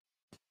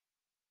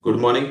Good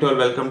morning to all.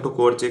 Welcome to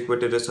Coach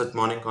Equity Research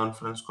Morning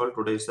Conference Call.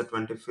 Today is the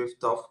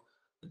 25th of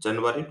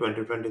जनवरी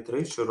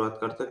 2023। शुरुआत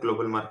करते हैं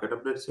global market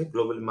update से।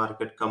 Global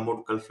market का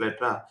mood कल flat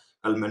रहा।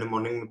 कल मैंने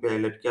मॉर्निंग में भी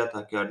हाईलाइट किया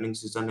था कि अर्निंग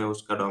सीजन है,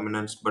 उसका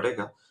डोमिनेंस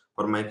बढ़ेगा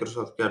और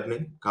माइक्रोसॉफ्ट की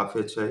अर्निंग काफी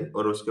अच्छा है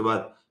और उसके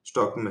बाद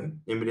स्टॉक में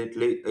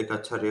इमीडिएटली एक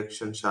अच्छा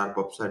रिएक्शन शार्प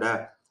अपसाइड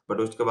आया। बट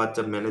उसके बाद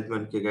जब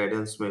मैनेजमेंट के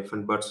गाइडेंस में इफ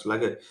एंड बट्स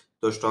लगे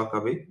तो स्टॉक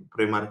अभी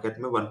प्री मार्केट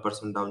में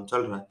 1% डाउन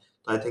चल रहा है।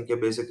 तो आई थिंक ये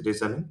बेसिक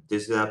रीजन है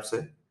जिस हिसाब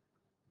से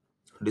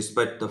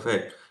डिस्पाइट द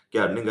फैक्ट कि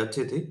अर्निंग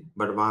अच्छी थी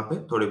बट वहां पे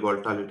थोड़ी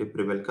वोलेटिलिटी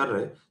प्रिवेल कर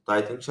रहे। तो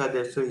आई थिंक शायद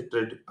ऐसे ही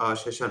ट्रेड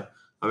सेशन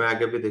हमें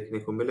आगे भी देखने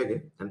को मिलेंगे।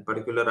 एंड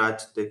पर्टिकुलर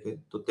आज देखें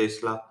तो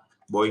Tesla,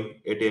 Boeing,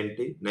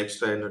 AT and T,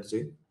 NextEra Energy,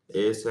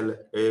 ASL,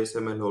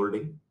 ASML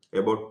Holding,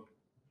 Abbott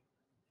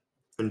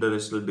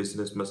International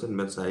Business Machine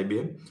means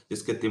IBM,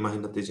 इसके तिमाही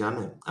नतीजे आने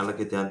हैं।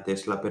 हालांकि ध्यान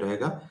टेस्ला पे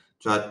रहेगा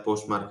जो आज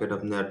पोस्ट मार्केट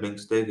अपने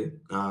अर्निंग्स देंगे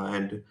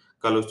एंड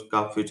कल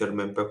उसका फ्यूचर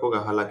में इम्पैक्ट होगा।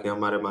 हालांकि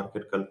हमारे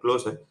मार्केट कल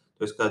क्लोज है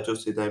तो इसका जो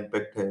सीधा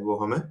इम्पैक्ट है वो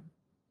हमें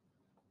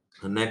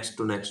next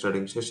to next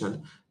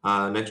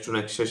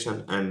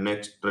session and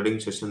next trading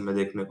session में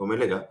देखने को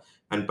मिलेगा।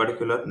 And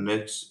particular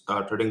next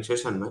trading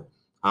session में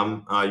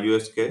हम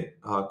यूएस के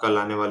कल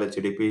आने वाले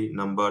GDP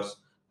numbers,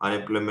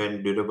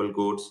 unemployment, durable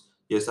goods,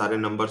 ये सारे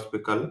नंबर्स पे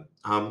कल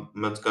हम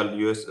मीन्स कल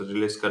यूएस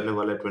रिलीज करने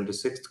वाले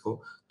 26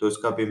 को, तो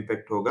इसका भी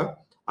इम्पैक्ट होगा।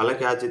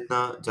 हालांकि आज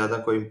इतना ज्यादा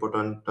कोई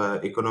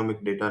इम्पोर्टेंट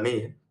इकोनॉमिक डेटा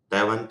नहीं है।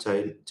 ताइवान,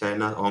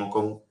 चाइना,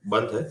 हांगकांग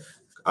बंद है।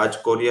 आज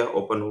कोरिया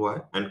ओपन हुआ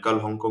है एंड कल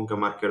हांगकांग के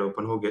मार्केट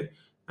ओपन हो गए।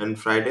 एंड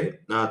फ्राइडे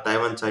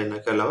ताइवान, चाइना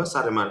के अलावा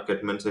सारे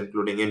मार्केट में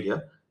इंक्लूडिंग इंडिया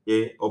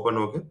ये ओपन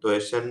हो गए। तो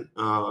एशियन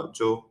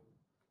जो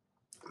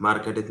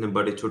मार्केट इतनी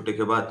बड़ी छुट्टी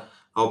के बाद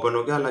ओपन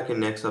हो गया। हालांकि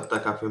नेक्स्ट हफ्ता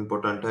काफी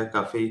इंपॉर्टेंट है,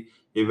 काफी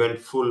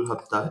इवेंटफुल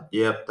हफ्ता है।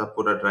 ये हफ्ता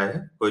पूरा ड्राई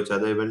है, कोई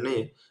ज्यादा इवेंट नहीं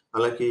है।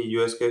 हालांकि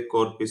यूएस के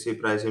core PC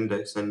price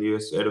index and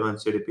US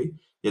advance GDP,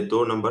 ये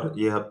दो नंबर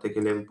ये हफ्ते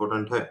के लिए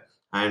इम्पोर्टेंट है।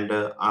 एंड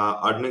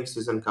अर्निंग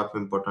सीजन काफी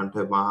इम्पोर्टेंट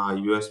है, वहाँ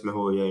यूएस में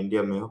हो या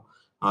इंडिया में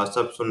हो।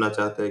 सब सुनना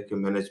चाहते हैं कि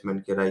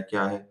मैनेजमेंट की राय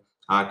क्या है,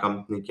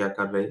 कंपनी क्या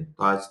कर रही है।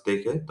 तो आज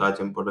देखें तो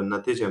आज इम्पोर्टेंट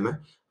नतीजे में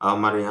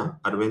हमारे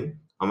यहाँ अरविंद,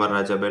 अमर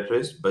राजा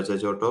batteries,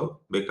 Bajaj auto,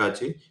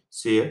 Bikaji,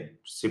 CEAT,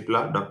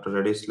 Cipla, doctor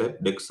Reddy's lab,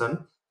 Dixon,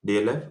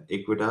 DLF,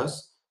 Equitas,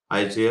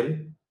 IGL,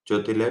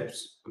 ज्योति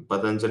लैब्स,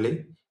 पतंजलि,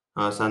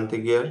 शांति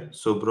गियर,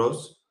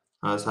 सुब्रोस,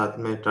 साथ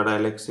में Tata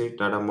Alexei,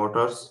 Tata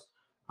Motors,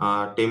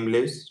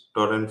 टिमलीज,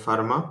 Torrent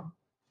pharma,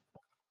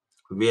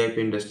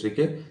 VIP industry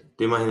के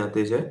तिमाही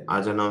नतीजे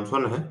आज अनाउंस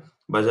होने हैं।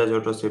 Bajaj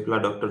auto, Cipla,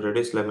 doctor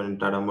Reddy's lab and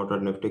Tata motor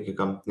Nifty की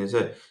कंपनी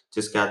से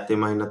जिसके आज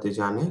तिमाही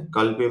नतीजे आने हैं।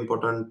 कल भी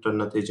इम्पोर्टेंट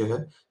नतीजे है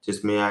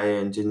जिसमें आए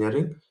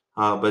engineering,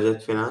 Bajaj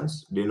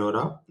finance,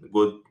 डिनोरा,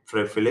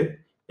 good Philip,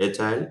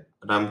 HIL,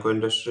 रामको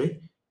इंडस्ट्री,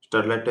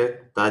 स्टरलाइट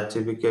टेक, ताज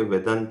जीवीके,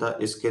 वेदांता,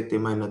 इसके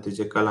तिमाही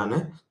नतीजे कल आने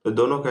हैं। तो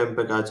दोनों का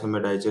इम्पैक्ट आज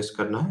हमें डाइजेस्ट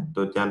करना है,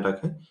 तो ध्यान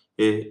रखें।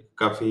 ये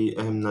काफी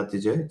अहम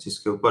नतीजे है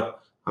जिसके ऊपर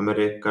हमें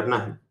रेक करना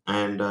है।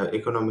 एंड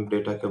इकोनॉमिक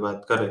डेटा की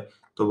बात करें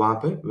तो वहाँ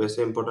पे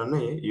वैसे इम्पोर्टेंट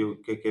नहीं है।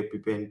 यूके के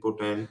पीपीआई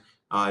इनपुट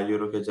एंड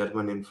यूरो के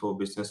जर्मन इन्फो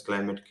बिजनेस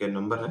क्लाइमेट के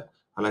नंबर है।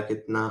 हालांकि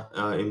इतना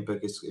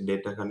इम्पैक्ट इस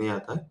डेटा का नहीं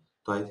आता है।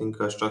 तो I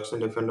think stocks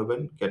and F and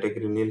open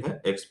category nil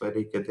है,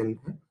 एक्सपायरी के दिन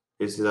है।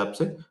 इस हिसाब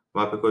से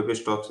वहाँ पे कोई भी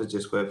स्टॉक्स है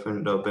जिसको एफ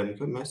एंड ओपन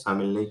के में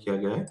शामिल नहीं किया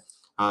गया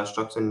है।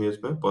 स्टॉक्स एंड न्यूज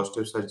में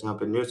पॉजिटिव साइड जहाँ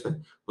पे न्यूज है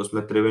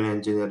उसमें Triveni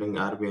Engineering,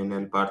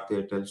 RBNL, Bharti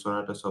Airtel,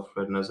 Sonata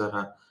Software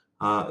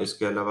नजर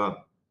इसके अलावा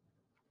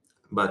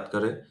बात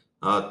करें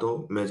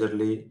तो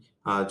मेजरली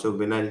जो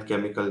विनाइल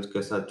केमिकल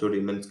के साथ जुड़ी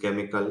मीन्स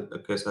केमिकल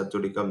के साथ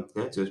जुड़ी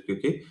कंपनियां जिस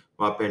क्योंकि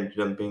वहाँ पे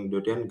anti dumping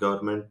duty and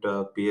government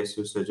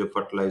PSU से जो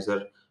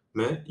फर्टिलाइजर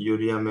में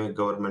यूरिया में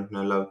गवर्नमेंट ने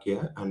अलाउ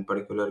किया है। एंड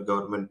पर्टिकुलर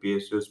गवर्नमेंट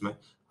पीएसयूज में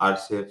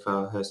आरसीएफ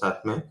है,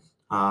 साथ में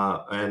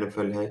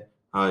एनएफएल है,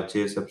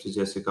 जेएसएफसी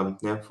जैसी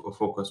कंपनियां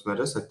फोकस में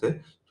रह सकते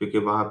हैं क्योंकि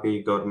वहाँ भी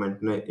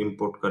गवर्नमेंट ने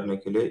इंपोर्ट करने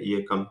के लिए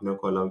ये कंपनियों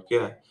को अलाउ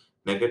किया है।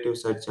 नेगेटिव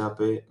साइड जहाँ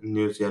पे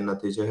न्यूज या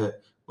नतीजे है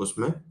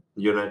उसमें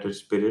United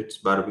Spirits,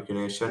 Barbeque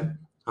Nation,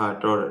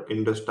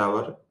 Indus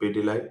Tower,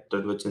 Pidilite,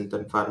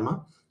 Tatva Chintan Pharma,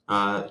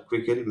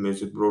 Quick Heal,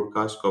 Music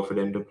Broadcast, Coffee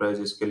Enterprise,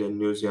 इसके लिए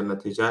न्यूज या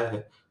नतीजा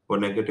है वो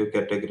नेगेटिव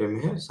कैटेगरी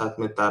में है। साथ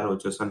में तारो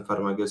जो सन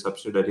फार्मा की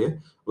सब्सिडरी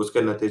है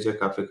उसके नतीजे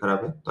काफी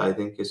खराब है। तो आई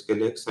थिंक इसके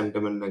लिए एक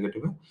सेंटिमेंट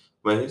नेगेटिव है।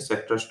 वहीं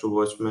सेक्टर्स टू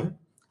वॉच में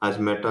आज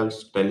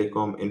metals,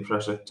 telecom,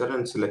 infrastructure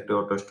and selective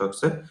auto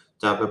stocks है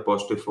जहाँ पे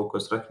पॉजिटिव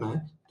फोकस रखना है।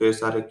 तो ये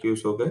सारे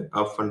क्यूज हो गए।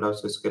 अब फंड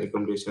हाउसेस के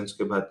रिकमेंडेशंस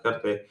की बात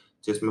करते हैं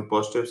जिसमें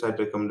पॉजिटिव साइड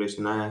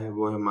रिकमेंडेशन आया है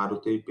वो है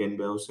Maruti,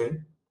 PNB housing,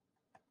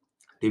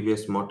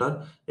 TVS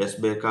motor,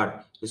 SBI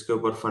card. इसके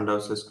ऊपर फंड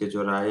हाउसेस की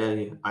जो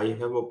राय आई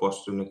है वो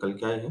पॉजिटिव निकल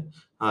के आई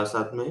है।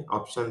 साथ में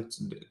ऑप्शन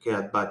की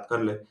बात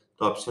कर ले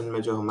तो ऑप्शन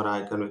में जो हमारा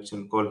हाई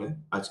कन्विक्शन कॉल है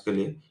आज के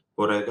लिए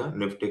वो रहेगा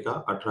निफ्टी का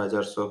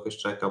 18,100 के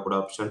स्ट्राइक का बड़ा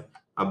ऑप्शन।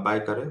 अब बाय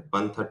करें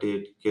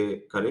 138 के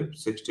करीब,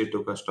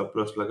 62 का स्टॉप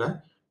लॉस लगाए,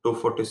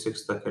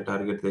 246 तक के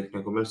टारगेट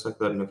देखने को मिल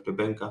सकता है। निफ्टी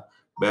बैंक का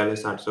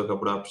 42,800 का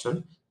बड़ा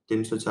ऑप्शन,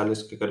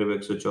 340 के करीब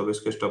 124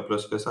 के स्टॉप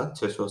लॉस के साथ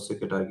 680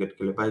 के टारगेट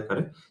के लिए बाय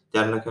करें।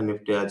 ध्यान रखें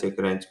निफ्टी आज एक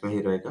रेंज में ही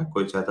रहेगा,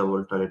 कोई ज़्यादा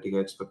वोलेटिलिटी का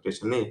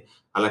एक्सपेक्टेशन नहीं है।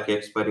 हालाँकि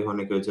एक्सपायरी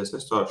होने की वजह से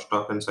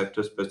stock and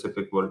sector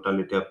specific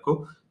volatility आपको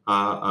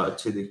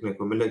अच्छी दिखने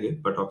को मिलेगी,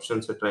 बट ऑप्शन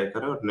से ट्राई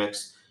करें और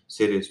नेक्स्ट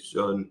सीरीज़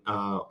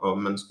जो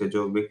मीन्स के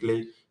जो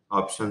वीकली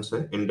ऑप्शंस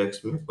है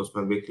इंडेक्स में,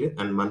 उसमें वीकली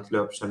एंड मंथली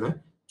ऑप्शन है,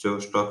 जो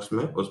स्टॉक्स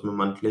में उसमें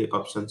मंथली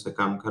ऑप्शन से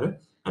काम करें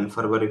एंड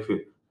फरवरी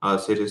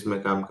सीरीज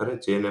में काम करें।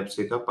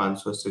 जेएनएफसी का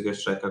 580 के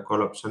स्ट्राइक का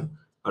कॉल ऑप्शन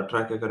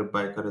 18 के करीब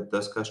बाय करें,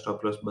 10 का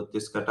स्टॉप लॉस,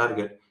 32 का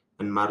टारगेट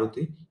एंड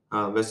मारुति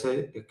वैसे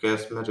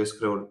कैश में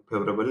रिस्क रिवॉर्ड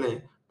फेवरेबल नहीं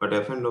है, बट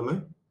एफ&ओ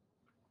में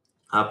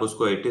आप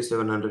उसको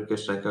 8700 के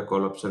स्ट्राइक का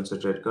कॉल ऑप्शन से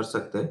ट्रेड कर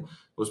सकते हैं।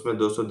 उसमें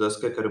 210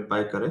 के करीब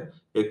बाय करें,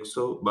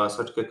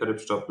 162 के करीब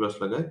स्टॉप लॉस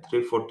लगाएँ,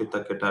 340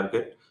 तक के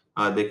टारगेट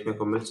देखने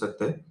को मिल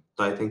सकते हैं।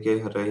 तो आई थिंक ये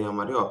रही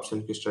हमारी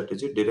ऑप्शन की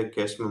स्ट्रैटेजी। डायरेक्ट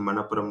कैश में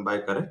मणप्पुरम बाय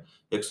करें,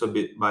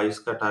 122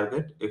 का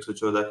टारगेट,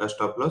 114 का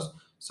स्टॉप लॉस।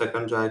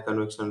 सेकंड जो हाई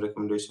कन्विक्शन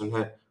रिकमेंडेशन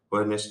है, वो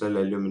है नेशनल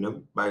एल्यूमीनियम,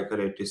 बाय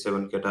करें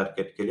 87 के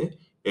टारगेट के लिए,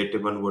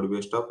 81 वुड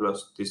बी स्टॉप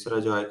लॉस। तीसरा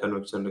जो हाई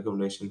कन्विक्शन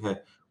रिकमेंडेशन है,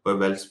 वो है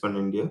Welspun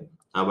India,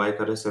 buy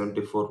current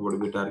 74 would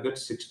be target,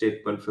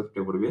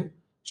 68.50 would be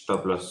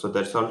stop loss. So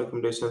that's all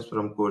recommendations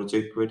from Core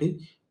Equity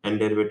and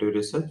Derivative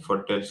Research. For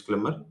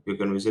disclaimer, you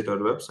can visit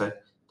our website.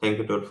 Thank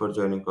you all for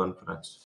joining conference.